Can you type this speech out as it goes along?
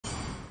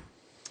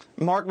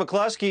Mark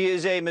McCloskey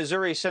is a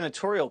Missouri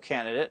senatorial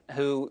candidate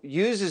who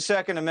used his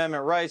Second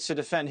Amendment rights to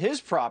defend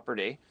his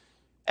property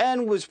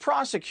and was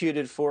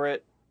prosecuted for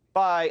it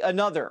by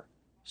another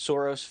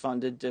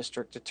Soros-funded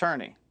district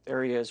attorney.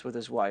 There he is with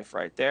his wife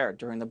right there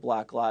during the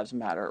Black Lives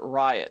Matter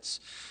riots.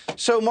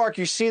 So, Mark,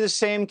 you see the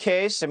same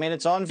case. I mean,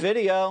 it's on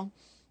video.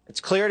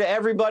 It's clear to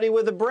everybody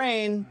with a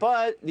brain,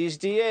 but these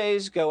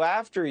DAs go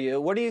after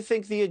you. What do you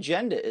think the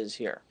agenda is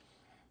here?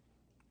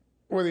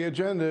 Well, the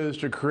agenda is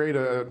to create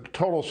a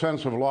total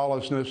sense of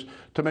lawlessness,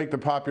 to make the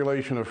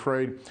population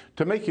afraid,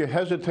 to make you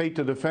hesitate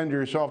to defend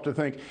yourself, to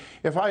think,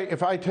 if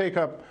I take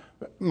up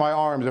my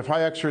arms, if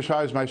I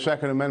exercise my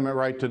Second Amendment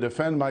right to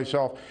defend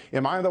myself,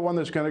 am I the one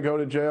that's going to go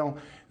to jail?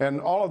 And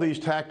all of these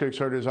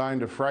tactics are designed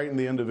to frighten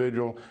the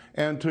individual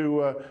and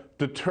to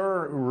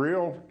deter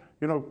real,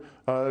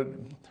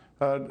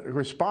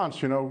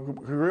 response,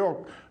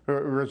 real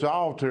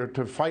resolve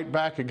to fight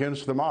back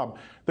against the mob.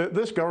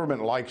 This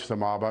government likes the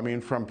mob. I mean,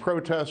 from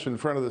protests in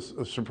front of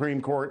the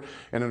Supreme Court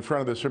and in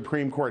front of the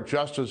Supreme Court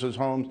justices'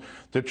 homes,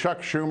 to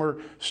Chuck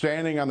Schumer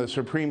standing on the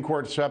Supreme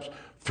Court steps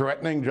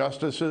threatening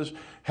justices,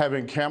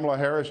 having Kamala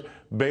Harris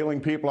bailing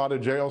people out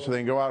of jail so they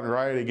can go out and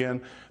riot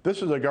again.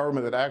 This is a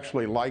government that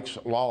actually likes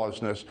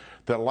lawlessness,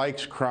 that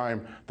likes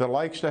crime, that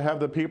likes to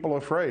have the people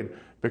afraid,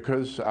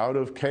 because out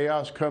of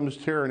chaos comes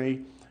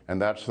tyranny,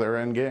 and that's their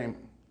end game.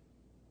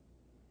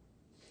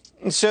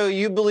 And so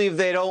you believe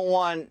they don't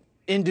want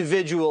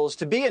individuals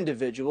to be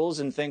individuals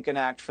and think and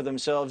act for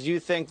themselves. You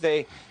think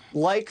they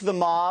like the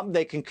mob,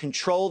 they can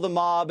control the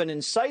mob and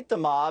incite the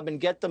mob and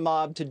get the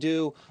mob to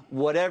do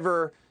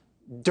whatever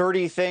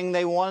dirty thing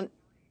they want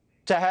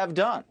to have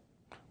done.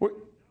 Well,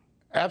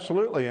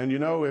 absolutely. And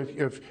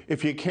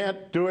if you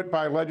can't do it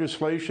by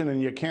legislation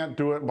and you can't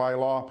do it by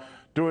law,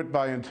 do it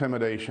by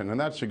intimidation. And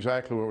that's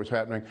exactly what was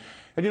happening.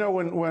 And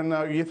when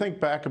you think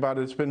back about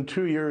it, it's been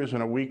 2 years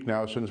and a week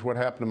now since what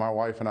happened to my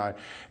wife and I.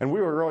 And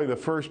we were really the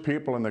first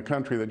people in the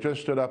country that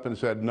just stood up and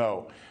said,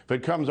 no, if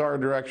it comes our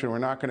direction, we're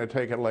not going to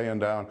take it laying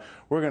down.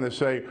 We're going to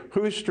say,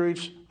 whose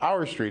streets?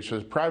 Our streets.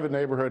 It's private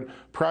neighborhood,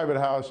 private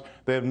house.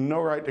 They have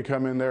no right to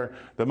come in there.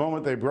 The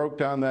moment they broke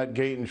down that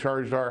gate and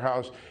charged our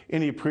house,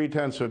 any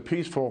pretense of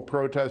peaceful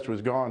protest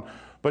was gone.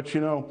 But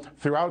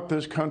throughout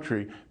this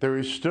country, there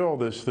is still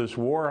this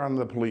war on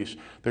the police.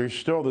 There's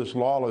still this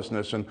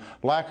lawlessness and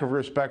lack of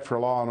respect for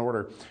law and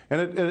order.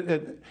 And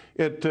it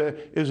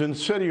is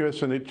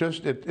insidious, and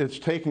it's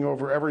taking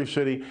over every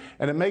city,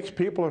 and it makes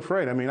people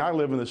afraid. I mean, I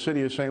live in the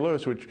city of St.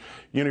 Louis, which,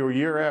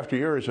 year after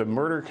year is a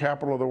murder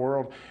capital of the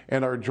world,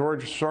 and our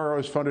George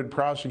Soros-funded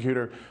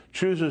prosecutor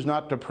chooses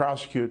not to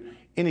prosecute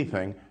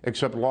anything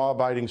except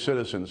law-abiding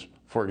citizens.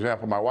 For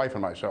example, my wife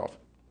and myself.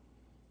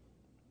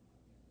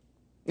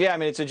 Yeah, I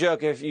mean, it's a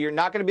joke. If you're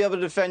not going to be able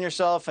to defend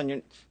yourself and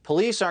your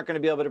police aren't going to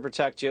be able to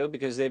protect you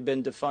because they've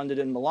been defunded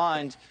and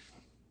maligned,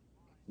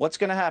 what's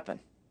going to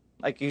happen?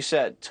 Like you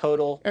said,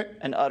 total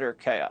and utter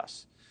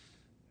chaos.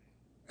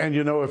 And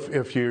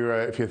if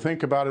you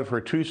think about it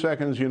for 2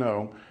 seconds, you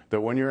know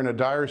that when you're in a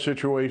dire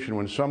situation,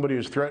 when somebody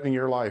is threatening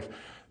your life,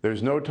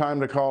 there's no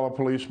time to call a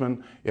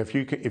policeman. If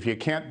you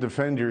can't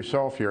defend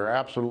yourself, you're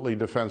absolutely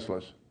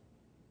defenseless.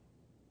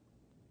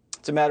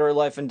 It's a matter of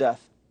life and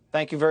death.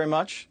 Thank you very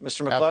much,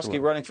 Mr. McCloskey, Absolutely.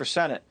 running for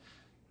Senate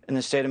in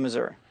the state of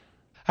Missouri.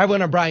 Hi,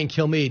 everyone. I'm Brian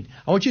Kilmeade.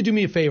 I want you to do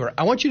me a favor.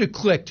 I want you to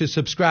click to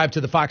subscribe to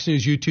the Fox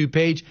News YouTube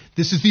page.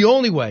 This is the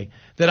only way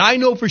that I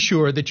know for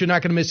sure that you're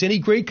not going to miss any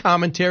great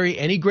commentary,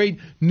 any great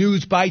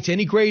news bites,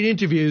 any great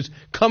interviews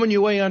coming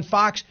your way on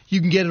Fox.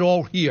 You can get it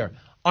all here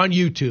on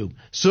YouTube.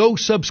 So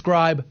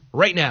subscribe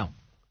right now.